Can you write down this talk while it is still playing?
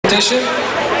competition.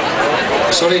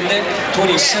 Sorry, Nick,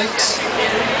 26.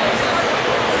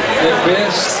 Nick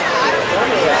Best.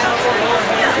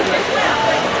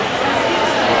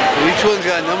 Each one's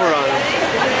got a number on them.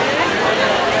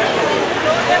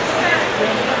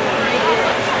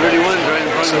 31's right in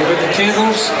front So of you. with the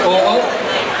cables all up,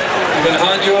 I'm going to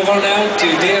hand you over now to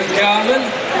Dave Garman,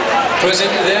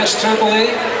 President of the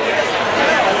SAAA.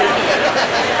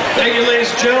 Thank you, ladies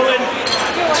and gentlemen.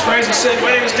 As Fraser said,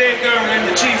 my name is Dave Garman. I'm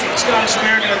the Chief of the Scottish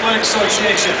American Athletic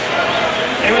Association.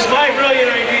 It was my brilliant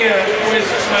idea with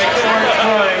my partner,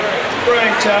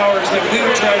 Brian Towers, that we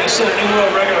would try to set a new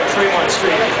world record on Fremont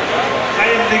Street. I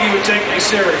didn't think he would take me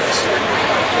serious.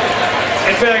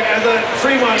 In fact, I thought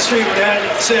Fremont Street would have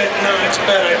said, no, it's a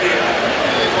bad idea.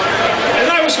 And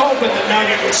I was hoping that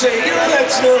Nugget would say, you know,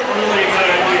 that's not really a good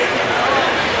idea.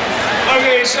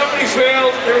 Okay, somebody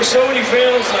failed. There were so many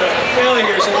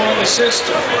failures along the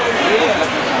system.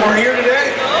 We're here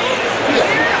today.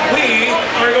 We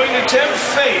are going to tempt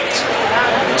fate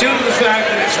due to the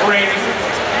fact that it's raining.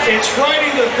 It's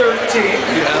Friday the 13th.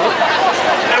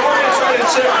 And we're going to try to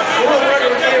set a world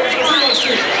record of Fremont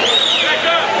Street.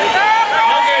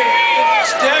 Okay,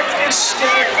 this deck is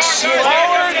stacked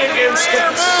slightly against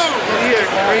us.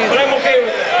 But I'm okay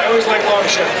with that. I always like long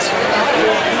shots.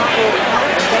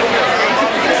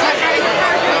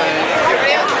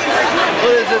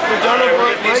 What is it, Madonna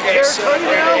Mike territory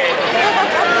now?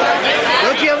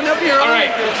 Don't you have enough of your own? All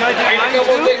right, I got a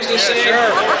couple of things to say.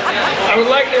 I would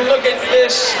like to look at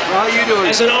this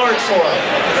as an art form.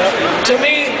 To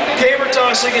me, caber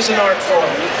tossing is an art form.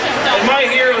 And my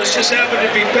heroes just happen to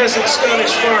be peasant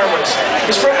Scottish farmers.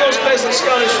 Because from those peasant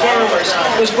Scottish farmers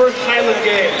was birthed Highland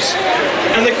Games.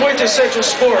 And the quintessential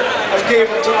sport of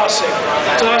caber tossing.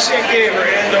 Tossing a caber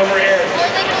end over end.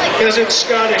 Because it's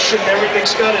Scottish and everything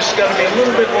Scottish has got to be a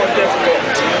little bit more difficult.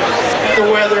 The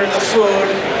weather, the food,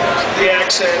 the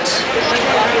accents.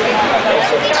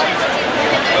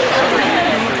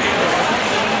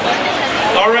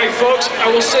 All right, folks,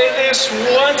 I will say this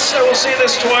once, I will say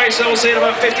this twice, I will say it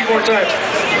about 50 more times.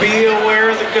 Be aware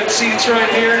of the good seats right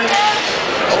here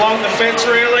along the fence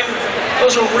railing.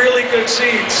 Those are really good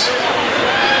seats.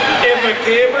 If a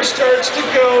caber starts to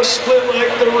go, split like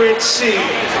the Red Sea,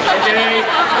 okay?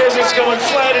 Because it's going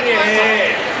flat in your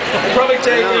head. You'll probably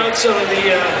take out some of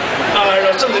the,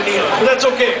 some of the neon, but that's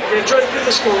okay. We're going to try to do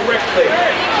this correctly.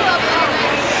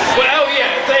 Well, yeah,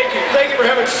 thank you. Thank you for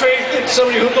having faith in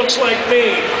somebody who looks like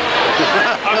me.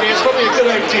 Okay, it's probably a good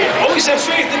idea. Always have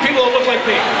faith in people that look like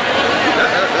me.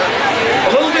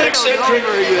 A little bit eccentric,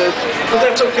 but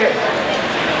that's okay.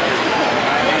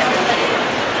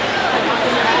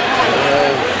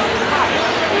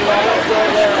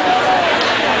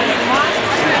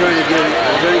 I'm trying to get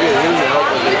him to help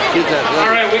with the kids athletic.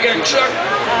 All right, we got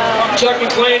Chuck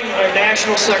McLean, our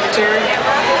national secretary.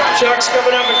 Chuck's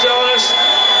coming up and telling us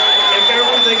if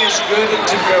everything is good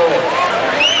to go.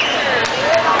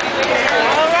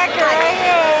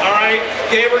 All right,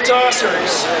 caber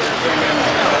tossers.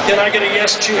 Can I get a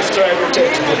yes, Chief? Driver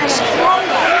attention, please.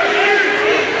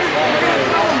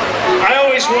 I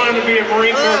always wanted to be a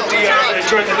Marine Corps DI, but I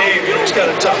joined the Navy. It was kind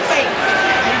of tough.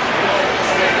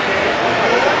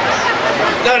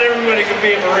 Not everybody can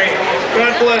be a Marine.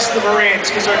 God bless the Marines,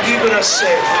 because they're keeping us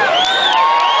safe.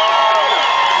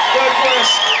 God bless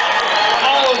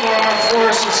all of our armed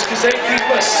forces, because they keep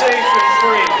us safe and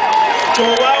free. To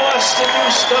allow us to do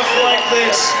stuff like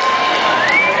this.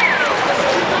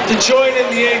 To join in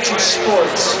the ancient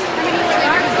sports.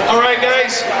 All right,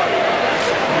 guys.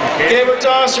 Caber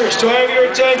tossers, do I have your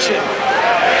attention?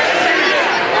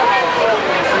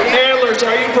 Handlers,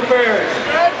 are you prepared?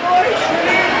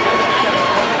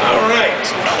 All right.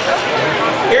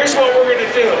 Here's what we're going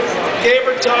to do.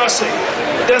 Caber tossing.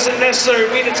 It doesn't necessarily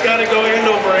mean it's got to go end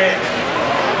over end.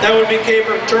 That would be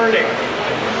caber turning.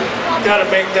 Got to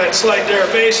make that slight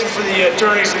derivation for the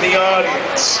attorneys in the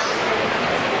audience.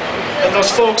 And those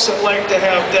folks that like to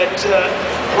have that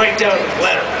write down a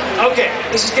letter. Okay,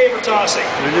 this is caber tossing.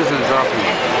 It isn't dropping.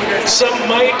 Some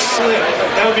might flip.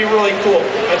 That would be really cool.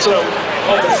 That's what I'm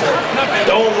hoping for.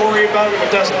 Don't worry about it if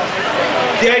it doesn't.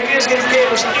 The idea is getting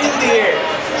cabers in the air.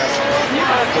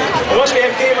 And once we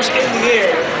have cabers in the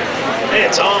air,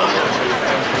 it's on.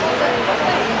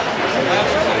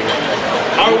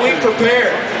 Are we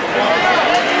prepared?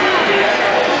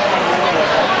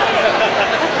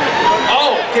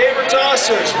 Oh, caber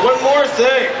tossers, one more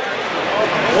thing.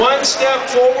 One step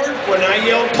forward when I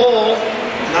yell pull,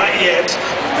 not yet.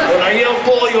 When I yell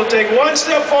pull, you'll take one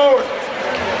step forward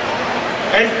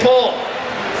and pull.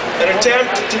 And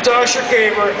attempt to toss your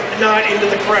caber not into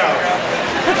the crowd.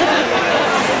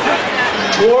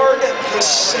 toward the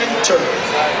center.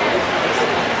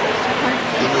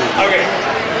 Okay.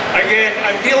 Again,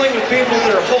 I'm dealing with people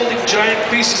that are holding giant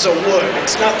pieces of wood.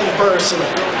 It's nothing personal.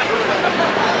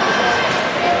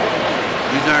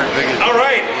 These aren't big enough. All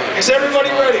right. Is everybody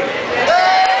ready?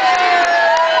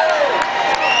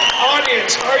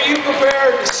 Audience, are you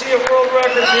prepared to see a world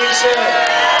record being set?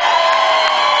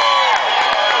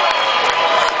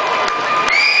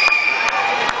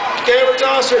 Camera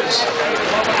tossers,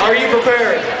 are you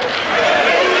prepared?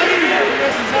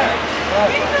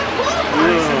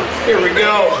 Here we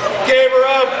go. Camera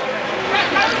up.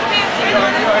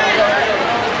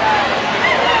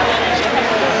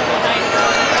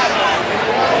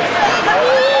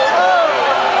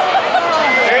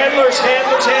 Handlers,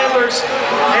 handlers, handlers,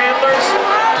 handlers,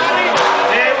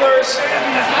 handlers,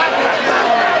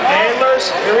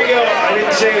 handlers. Here we go. I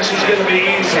didn't say this was going to be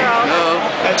easy. No.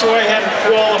 That's why I had to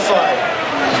qualify.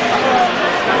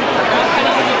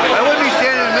 I wouldn't be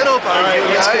standing in the middle if I All was right, you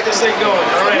let's guys. get this thing going.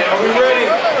 All right, are we ready?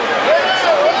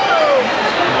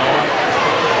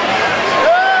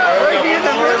 Right in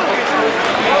the middle.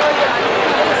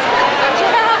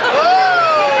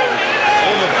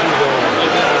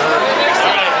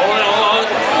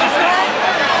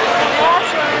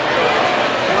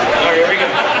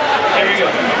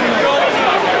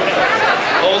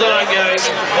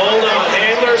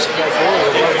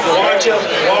 Watch him,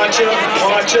 watch him,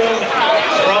 watch him.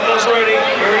 We're almost ready.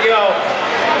 Here we go.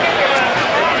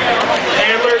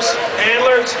 Handlers,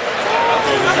 handlers.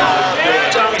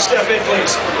 Tommy, step in,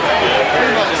 please. All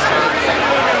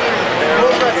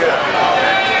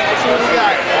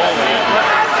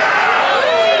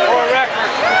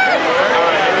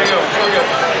right, here we go, here we go.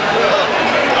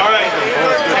 All right,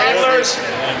 handlers.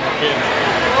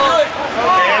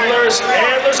 Handlers,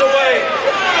 handlers away.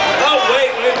 Oh,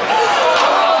 wait, wait.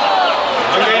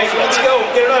 Okay, let's go.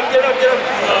 Get it up, get it up, get it up.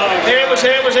 Handlers,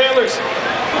 handlers, handlers.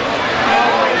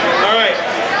 All right.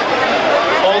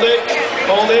 Hold it,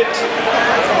 hold it.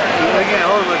 I can't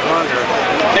hold it much longer.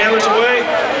 Handlers away.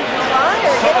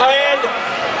 And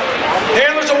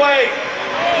handlers away.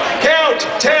 Count.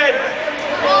 10, 9,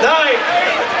 8,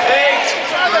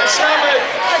 7,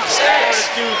 6,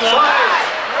 5,